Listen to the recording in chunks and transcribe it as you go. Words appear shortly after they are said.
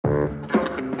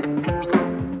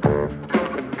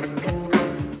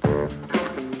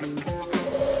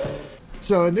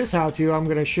So in this how-to, I'm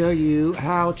going to show you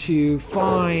how to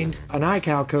find an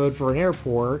iCal code for an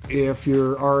airport if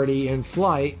you're already in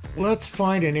flight. Let's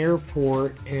find an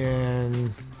airport in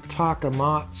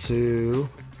Takamatsu.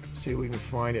 See if we can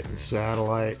find it in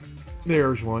satellite.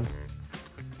 There's one.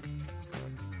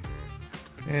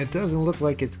 And it doesn't look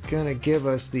like it's going to give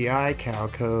us the iCal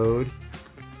code.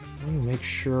 Let me make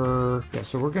sure. Yeah,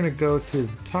 so we're going to go to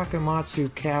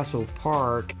Takamatsu Castle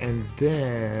Park, and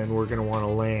then we're going to want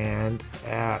to land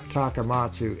at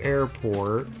Takamatsu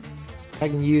Airport. I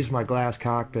can use my glass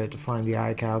cockpit to find the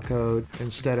iCal code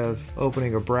instead of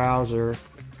opening a browser.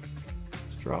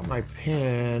 Let's drop my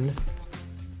pin.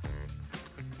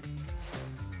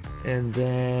 And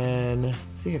then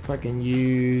see if I can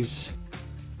use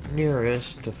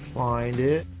nearest to find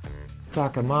it.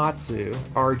 Takamatsu,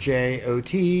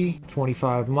 RJOT,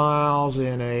 25 miles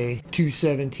in a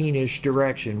 217-ish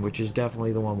direction, which is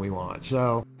definitely the one we want.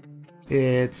 So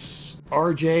it's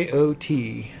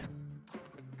RJOT.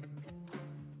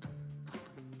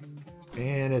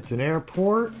 And it's an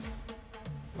airport.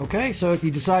 Okay, so if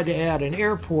you decide to add an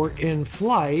airport in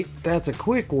flight, that's a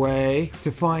quick way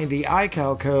to find the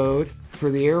iCal code for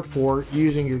the airport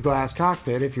using your glass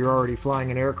cockpit if you're already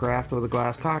flying an aircraft with a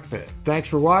glass cockpit. Thanks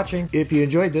for watching. If you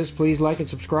enjoyed this, please like and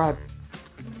subscribe.